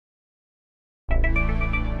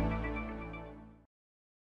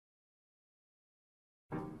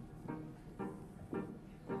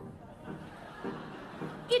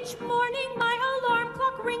Each morning my alarm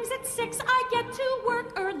clock rings at 6. I get to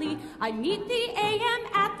work early. I meet the AM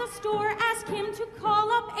at the store, ask him to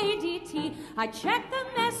call up ADT. I check the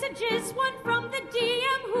messages, one from the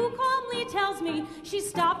DM who calmly tells me she's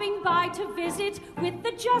stopping by to visit with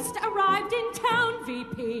the just arrived in town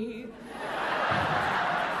VP.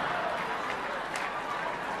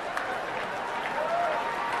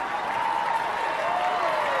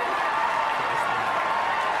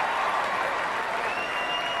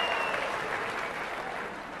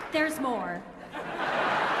 There's more.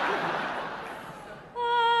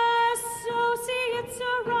 Associates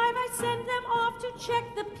arrive, I send them off to check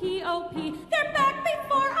the POP. They're back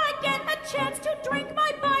before I get a chance to drink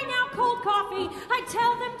my by now cold coffee. I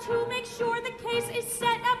tell them to make sure the case is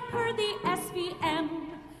set up per the SVM.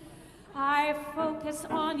 I focus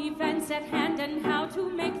on events at hand and how to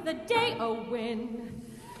make the day a win.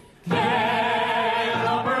 Get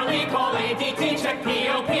up early, call ADT, check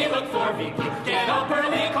POP, look for VP. Get up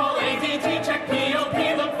early, call ADT, check POP,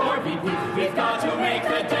 look for VP. We've got to make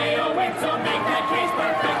the day a win, so make that case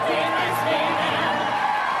perfect in SVM.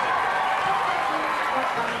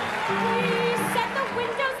 We set the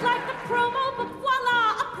windows like the promo book,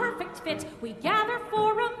 voila, a perfect fit. We gather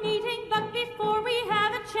for a meeting, but before we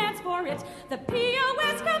have a chance for it, the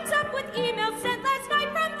POS comes up with emails sent last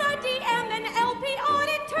night from the DM and LP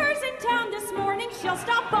auditors in town this morning. She'll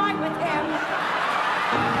stop by with him.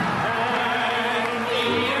 And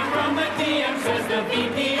Ian from the DM says the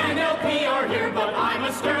VP and LP are here, but I'm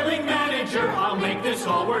a sterling manager. I'll make this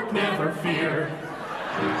all work, never fear.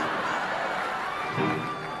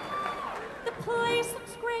 The place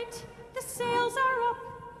looks great. The sales are up.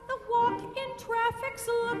 The walk in traffic's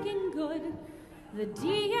looking good. The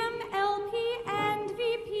DM, LP, and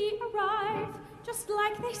VP arrive just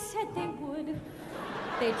like they said they would.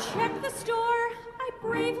 They check the store. I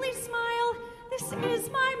bravely smile. This is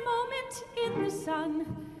my moment in the sun.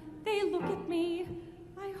 They look at me.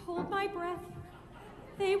 I hold my breath.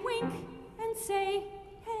 They wink and say,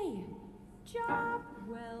 hey, job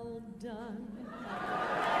well done.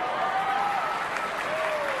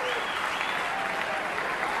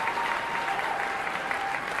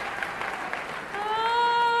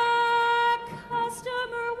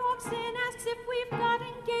 If we've got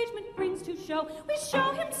engagement rings to show, we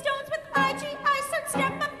show him stones with IGI, so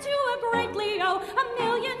step up to a great Leo. A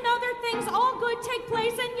million other things, all good, take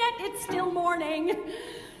place, and yet it's still morning.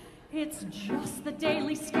 It's just the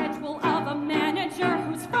daily schedule of a manager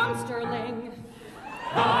who's from Sterling.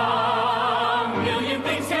 A million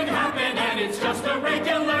things can happen, and it's just a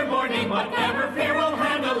regular morning, but never fear, we'll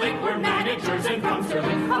handle it. We're managers and from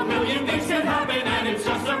Sterling. A million things can happen, and it's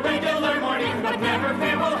just a